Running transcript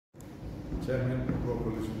Chairman of the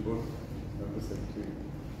Pollution Board, Member Secretary,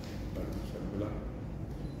 Dr. Sharmila,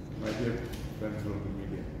 my dear friends from the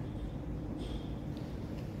media.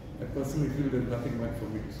 I personally feel there's nothing much for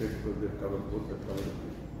me to say because they've covered both the covered it.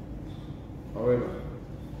 However,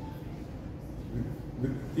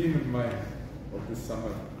 with the theme in mind of this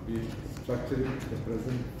summer being structuring the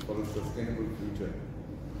present for a sustainable future,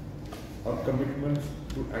 our commitments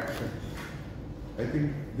to action, I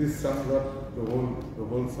think this sums up the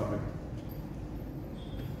whole summit.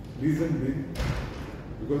 Reason being,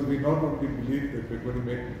 because we not only believe that we're going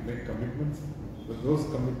to make commitments, but those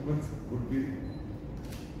commitments would be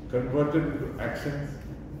converted into actions,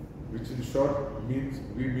 which in short means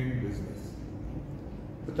we mean business.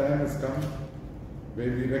 The time has come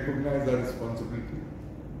where we recognize our responsibility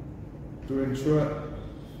to ensure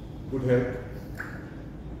good health,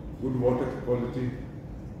 good water quality.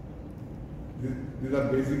 These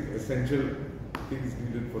are basic, essential things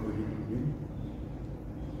needed for the human being.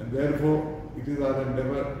 And therefore, it is our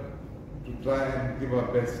endeavor to try and give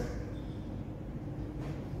our best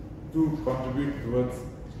to contribute towards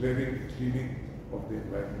cleaning of the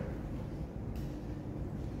environment.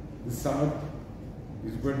 This summit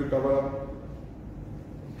is going to cover up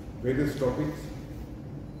various topics.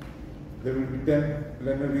 There will be 10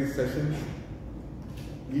 plenary sessions,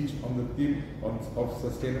 each on the theme of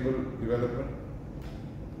sustainable development.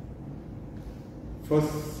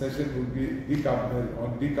 First session will be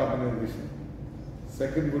on decarbonization.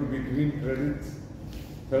 Second would be green credits.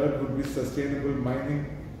 Third would be sustainable mining.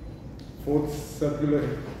 Fourth,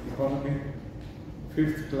 circular economy.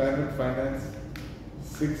 Fifth, climate finance.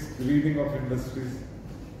 Sixth, greening of industries.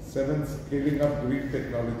 Seventh, scaling up green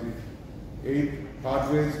technology. Eighth,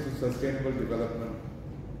 pathways to sustainable development.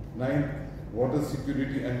 Ninth, water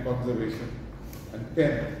security and conservation. And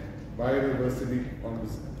 10, biodiversity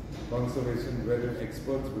conservation, wherein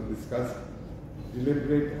experts will discuss,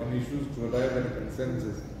 deliberate on issues to arrive at a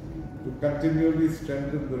consensus to continually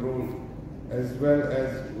strengthen the role as well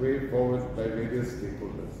as way forward by various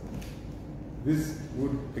stakeholders. This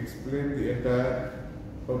would explain the entire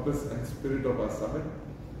purpose and spirit of our summit,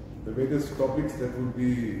 the various topics that would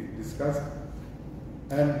be discussed,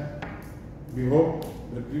 and we hope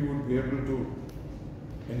that we would be able to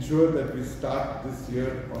ensure that we start this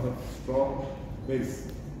year on a strong base,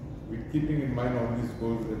 with keeping in mind all these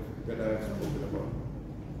goals that I have spoken about.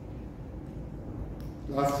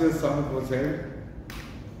 Last year's summit was held.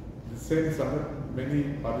 The same summit, many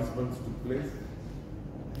participants took place.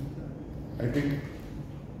 I think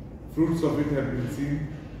fruits of it have been seen,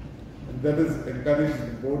 and that has encouraged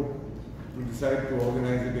the board to decide to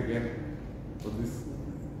organize it again for this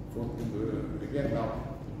again now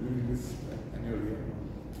during this annual year.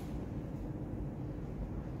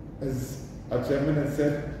 As our chairman has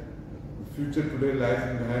said, the future today lies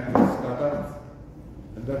in the hands of startups,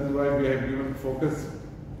 and that is why we have given focus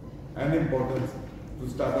and importance to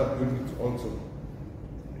startup units also.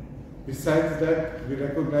 Besides that, we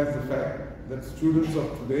recognize the fact that students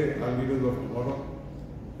of today are leaders of tomorrow,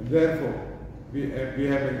 and therefore we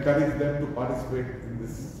have encouraged them to participate in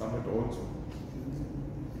this summit also.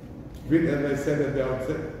 With, as I said at the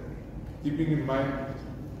outset, keeping in mind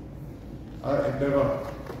our endeavor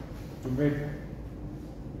to make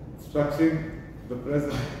structuring the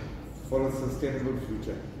present for a sustainable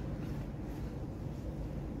future.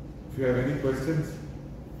 If you have any questions,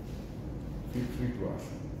 feel free to ask.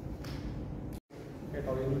 At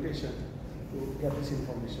our invitation to get this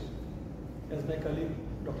information. As my colleague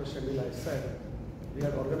Dr. Sharmila has said, we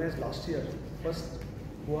had organized last year first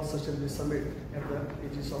Goa Sustainability Summit at the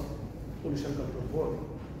aegis of Pollution Control Board,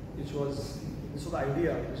 this was the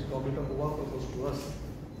idea which the government of Goa proposed to us,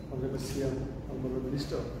 Honorable CM, Honorable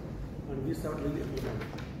Minister, and we started really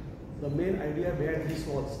implementing. The main idea behind this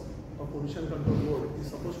was a Pollution Control Board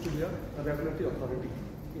is supposed to be a regulatory authority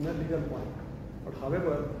in a legal point. But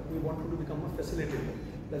however, we wanted to become a facilitator.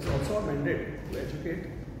 There's also a mandate to educate,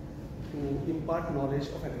 to impart knowledge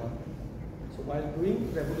of environment. So while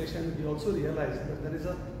doing regulation, we also realized that there is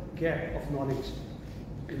a gap of knowledge.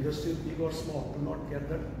 Industry, big or small, do not get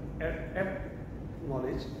that apt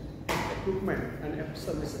knowledge, equipment and apt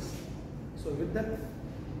services. So with that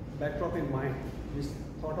backdrop in mind, we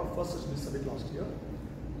thought of first such summit last year.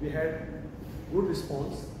 We had good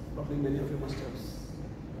response, probably many of you must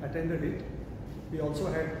have attended it. We also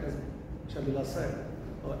had, as Sharmila said,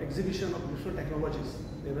 exhibition of different technologies.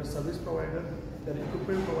 There were service provider, there were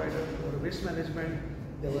equipment provider, there were waste management,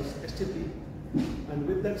 there was STP. And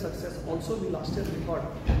with that success, also last year we thought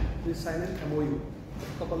we signed an MOU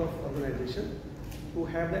with a couple of organizations to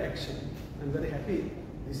have the action. I'm very happy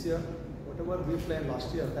this year, whatever we planned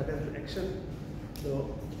last year, that has been action. The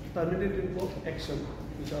terminated into action,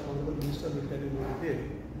 which our Honorable Minister will tell you in detail.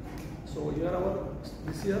 So here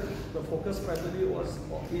this year the focus primarily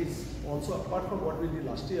is also, apart from what we did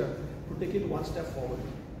last year, to take it one step forward.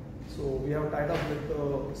 So we have tied up with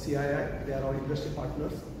CII, they are our industry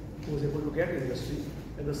partners who is able to get industry.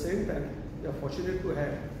 At the same time, we are fortunate to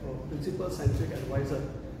have a principal scientific advisor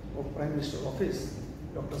of Prime Minister's Office,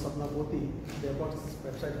 Dr. Sapna Poti. They have got this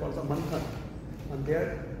website called the Manthan, and they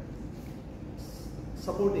are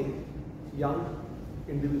supporting young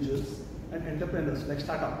individuals and entrepreneurs like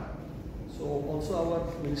startup. So also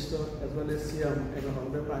our minister as well as CM and our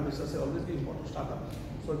Honorable Prime Minister say always be important startup.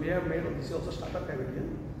 So we have made this is also startup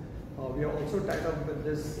pavilion. We are also tied up with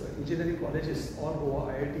this engineering colleges, all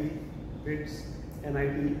Goa, IIT, BITS,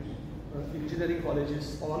 NIT, engineering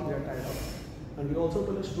colleges, all we are tied up. And we also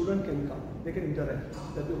told a student can come, they can interact.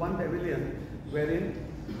 There will be one pavilion wherein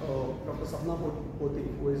Dr. Sapna Poti,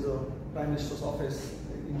 who is a Prime Minister's Office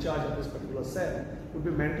in charge of this particular cell, will be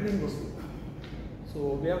mentoring those people. So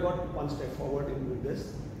we have got one step forward in doing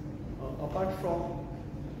this. Apart from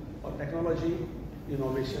technology,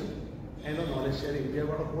 innovation, and knowledge sharing, we have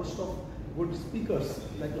got a host of good speakers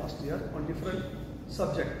like last year on different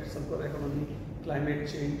subjects: circular economy, climate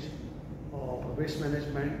change, waste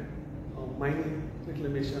management, mining,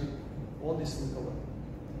 reclamation. All these we cover.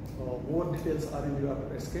 More details are in your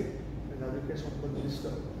escape, and I request of the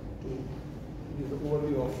minister to give the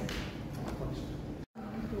overview of function.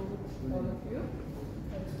 To all of you,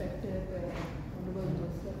 respected Honorable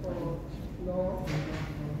Minister for Law,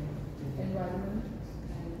 Environment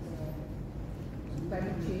and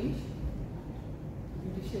Climate Change,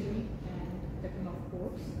 Judiciary and Section of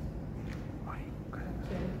Courts,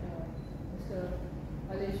 Mr.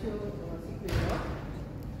 Alessio Siqueira,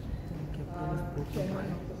 Chairman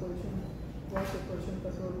of the Pollution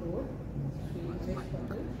Control Board, Sri Vish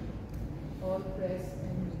Patel, all press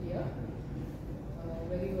and media.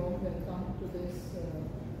 Very warm welcome to this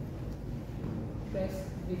press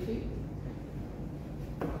briefing.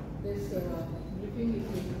 This briefing is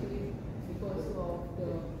basically because of the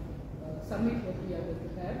summit that we are going to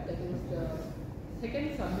have, that is the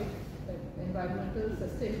second summit, the Environmental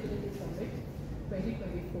Sustainability Summit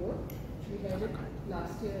 2024. We had it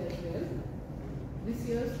last year as well. This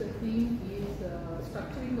year's the theme is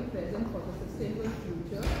structuring the present for the sustainable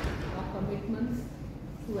future, our commitments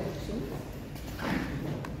to action.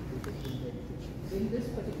 In this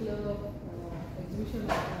particular exhibition,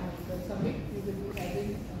 the summit, we will be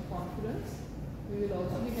having a conference. We will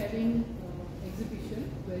also be having exhibition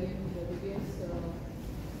wherein the various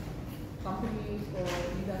companies or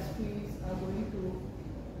industries are going to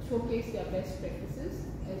showcase their best practices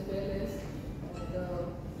as well as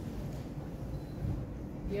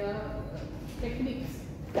their techniques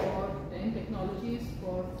and technologies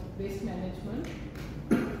for waste management,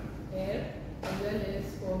 air, as well as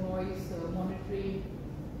for noise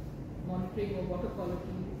monitoring of water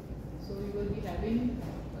quality. So we will be having,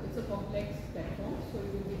 it's a complex platform, so we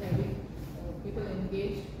will be having people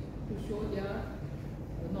engaged to show their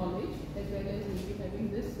knowledge, as well as we will be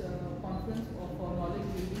having this conference for knowledge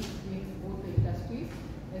building between both the industries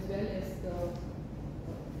as well as the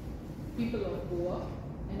people of Goa,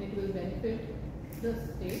 and it will benefit the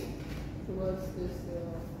state towards this,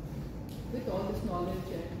 with all this knowledge,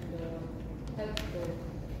 and help the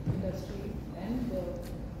industry and the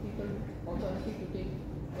people authority to take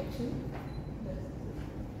action.